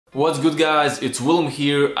What's good guys, it's Willem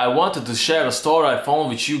here. I wanted to share a store I found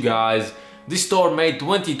with you guys. This store made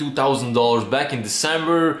 $22,000 back in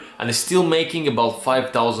December and is still making about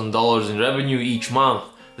 $5,000 in revenue each month.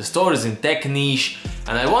 The store is in tech niche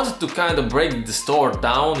and I wanted to kind of break the store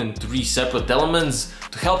down in 3 separate elements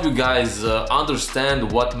to help you guys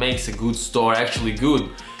understand what makes a good store actually good.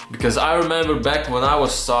 Because I remember back when I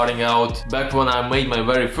was starting out, back when I made my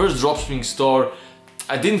very first dropshipping store,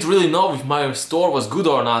 I didn't really know if my store was good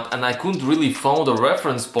or not and I couldn't really find a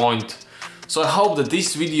reference point. So I hope that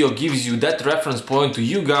this video gives you that reference point to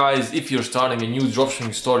you guys if you're starting a new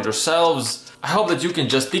dropshipping store yourselves. I hope that you can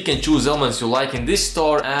just pick and choose elements you like in this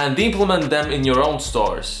store and implement them in your own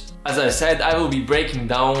stores. As I said, I will be breaking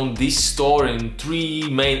down this store in 3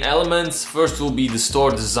 main elements. First will be the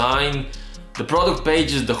store design, the product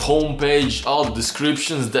pages, the home page, all the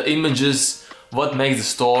descriptions, the images, what makes the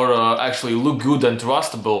store actually look good and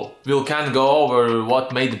trustable. We'll kind of go over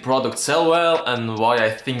what made the product sell well and why I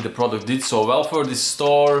think the product did so well for this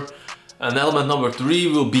store. And element number 3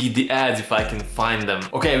 will be the ads if I can find them.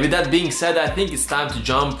 Okay, with that being said, I think it's time to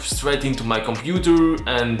jump straight into my computer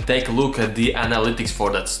and take a look at the analytics for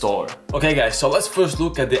that store. Okay guys, so let's first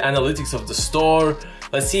look at the analytics of the store.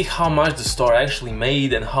 Let's see how much the store actually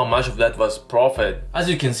made and how much of that was profit. As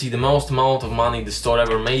you can see, the most amount of money the store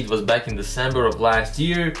ever made was back in December of last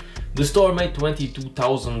year. The store made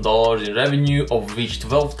 $22,000 in revenue, of which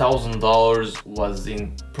 $12,000 was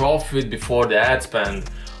in profit before the ad spend.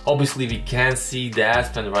 Obviously we can't see the ad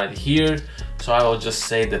spend right here, so I will just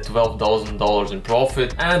say that $12,000 in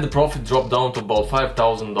profit, and the profit dropped down to about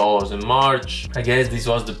 $5,000 in March. I guess this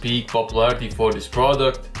was the peak popularity for this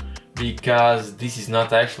product, because this is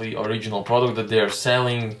not actually original product that they are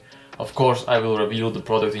selling. Of course, I will reveal the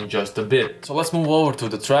product in just a bit. So let's move over to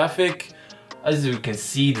the traffic. As you can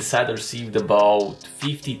see, the site received about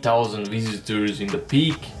 50,000 visitors in the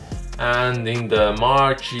peak, and in the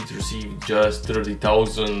March it received just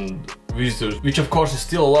 30,000 visitors, which of course is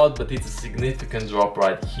still a lot, but it's a significant drop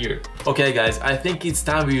right here. Okay guys, I think it's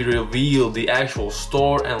time we reveal the actual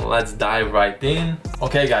store and let's dive right in.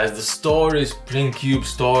 Okay guys, the store is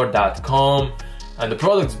printcubestore.com and the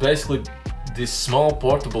product is basically this small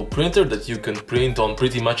portable printer that you can print on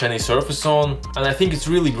pretty much any surface on, and I think it's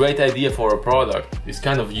really great idea for a product. It's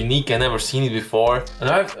kind of unique, I never seen it before, and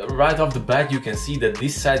right off the bat you can see that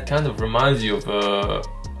this site kind of reminds you of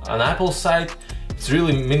an Apple site. It's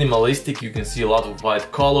really minimalistic, you can see a lot of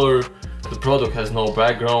white color. The product has no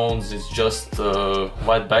backgrounds, it's just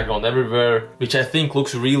white background everywhere, which I think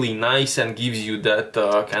looks really nice and gives you that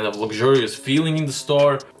kind of luxurious feeling in the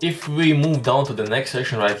store. If we move down to the next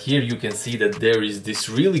section right here, you can see that there is this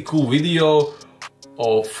really cool video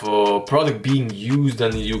of product being used,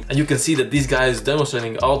 and you can see that this guy is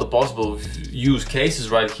demonstrating all the possible use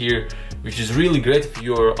cases right here, which is really great if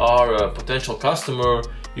you are a potential customer.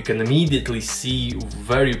 You can immediately see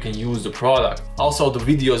where you can use the product. Also, the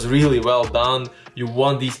video is really well done. You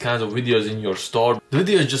want these kinds of videos in your store. The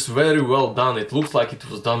video is just very well done. It looks like it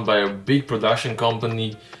was done by a big production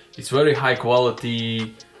company. It's very high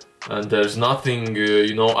quality and there's nothing,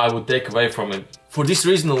 you know, I would take away from it. For this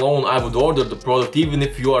reason alone, I would order the product even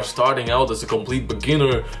if you are starting out as a complete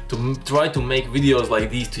beginner, to try to make videos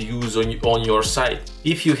like these to use on your site.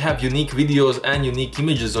 If you have unique videos and unique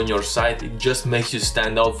images on your site, it just makes you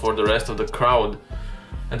stand out for the rest of the crowd.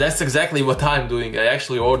 And that's exactly what I'm doing. I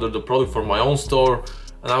actually ordered the product for my own store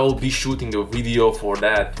and I will be shooting a video for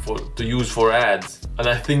that, to use for ads. And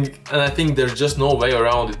I think there's just no way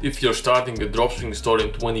around it. If you're starting a dropshipping store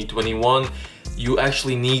in 2021, you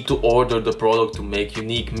actually need to order the product to make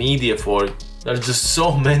unique media for it. There's just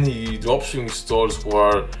so many dropshipping stores who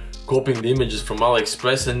are copying the images from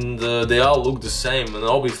AliExpress and they all look the same, and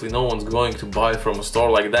obviously no one's going to buy from a store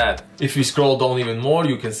like that. If we scroll down even more,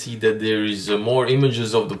 you can see that there is more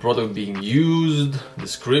images of the product being used,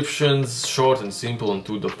 descriptions, short and simple and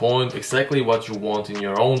to the point, exactly what you want in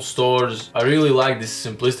your own stores. I really like this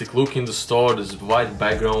simplistic look in the store, this white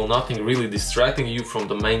background, nothing really distracting you from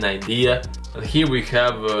the main idea. And here we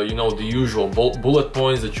have, you know, the usual bullet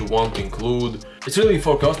points that you want to include. It's really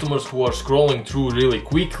for customers who are scrolling through really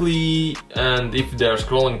quickly, and if they are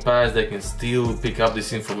scrolling past, they can still pick up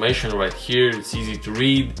this information right here. It's easy to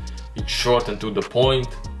read, it's short and to the point.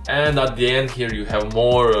 And at the end here you have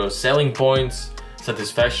more selling points,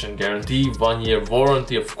 satisfaction guarantee, 1-year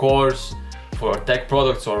warranty of course, for tech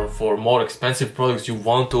products or for more expensive products, you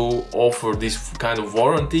want to offer this kind of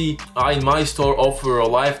warranty. I in my store offer a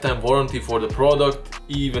lifetime warranty for the product.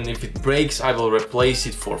 Even if it breaks, I will replace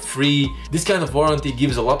it for free. This kind of warranty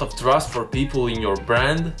gives a lot of trust for people in your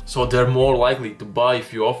brand, so they're more likely to buy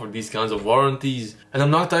if you offer these kinds of warranties. And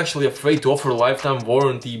I'm not actually afraid to offer a lifetime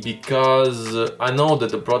warranty because I know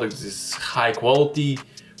that the product is high quality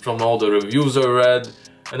from all the reviews I read.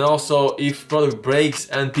 And also, if product breaks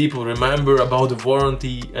and people remember about the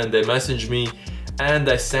warranty and they message me and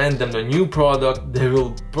I send them a new product, they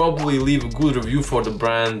will probably leave a good review for the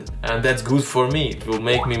brand, and that's good for me. It will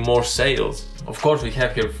make me more sales. Of course, we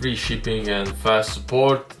have here free shipping and fast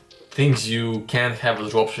support, things you can't have a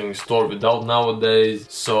dropshipping store without nowadays.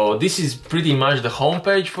 So this is pretty much the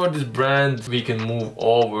homepage for this brand. We can move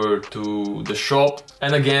over to the shop,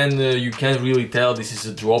 and again you can't really tell this is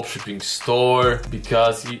a dropshipping store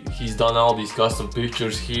because he's done all these custom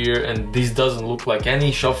pictures here, and this doesn't look like any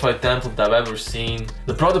Shopify template I've ever seen.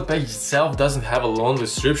 The product page itself doesn't have a long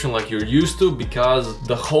description like you're used to because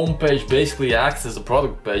the homepage basically acts as a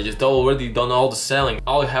product page. It's already done all the selling.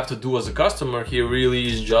 All you have to do as a customer here really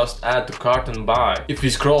is just add to cart and buy. If we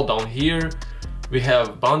scroll down here, we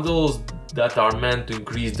have bundles that are meant to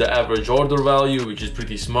increase the average order value, which is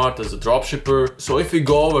pretty smart as a dropshipper. So if we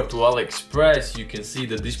go over to AliExpress, you can see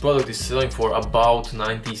that this product is selling for about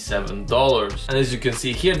 $97. And as you can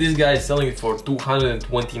see here, this guy is selling it for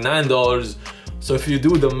 $229. So if you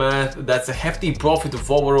do the math, that's a hefty profit of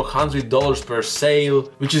over $100 per sale,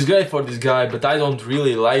 which is great for this guy, but I don't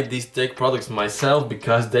really like these tech products myself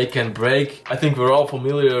because they can break. I think we're all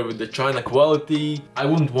familiar with the China quality. I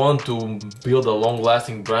wouldn't want to build a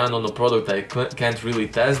long-lasting brand on a product I can't really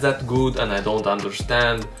test that good and I don't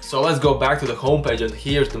understand. So let's go back to the homepage, and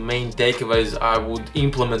here's the main takeaways I would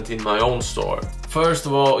implement in my own store. First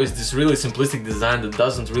of all, is this really simplistic design that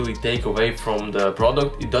doesn't really take away from the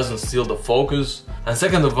product. It doesn't steal the focus. And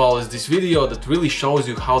second of all, is this video that really shows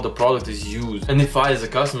you how the product is used. And if I as a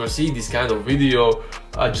customer see this kind of video,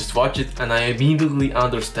 I just watch it and I immediately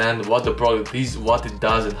understand what the product is, what it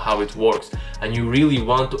does and how it works. And you really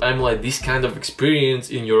want to emulate this kind of experience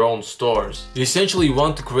in your own stores. You essentially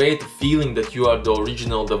want to create a feeling that you are the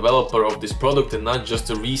original developer of this product and not just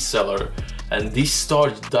a reseller. And this store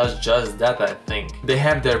does just that, I think. They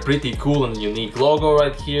have their pretty cool and unique logo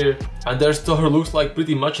right here, and their store looks like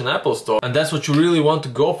pretty much an Apple store. And that's what you really want to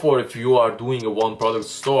go for if you are doing a one product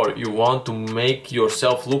store. You want to make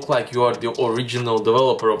yourself look like you are the original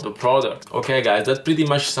developer of the product. Okay guys, that pretty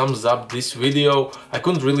much sums up this video. I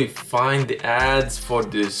couldn't really find the ads for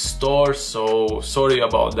this store, so sorry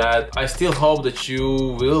about that. I still hope that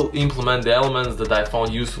you will implement the elements that I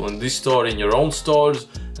found useful in this store in your own stores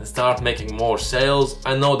and start making more sales.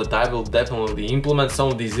 I know that I will definitely implement some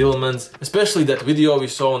of these elements, especially that video we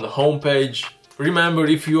saw on the homepage. Remember,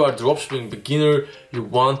 if you are a dropshipping beginner, you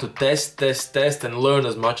want to test and learn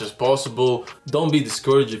as much as possible. Don't be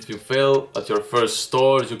discouraged if you fail at your first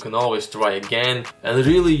stores. You can always try again, and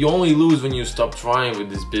really you only lose when you stop trying with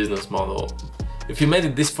this business model. If you made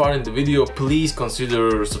it this far in the video, please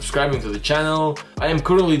consider subscribing to the channel. I am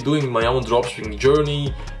currently doing my own dropshipping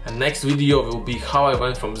journey, and next video will be how I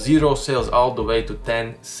went from 0 sales all the way to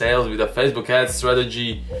 10 sales with a Facebook ads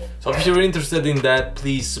strategy. So if you're interested in that,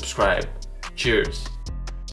 please subscribe. Cheers!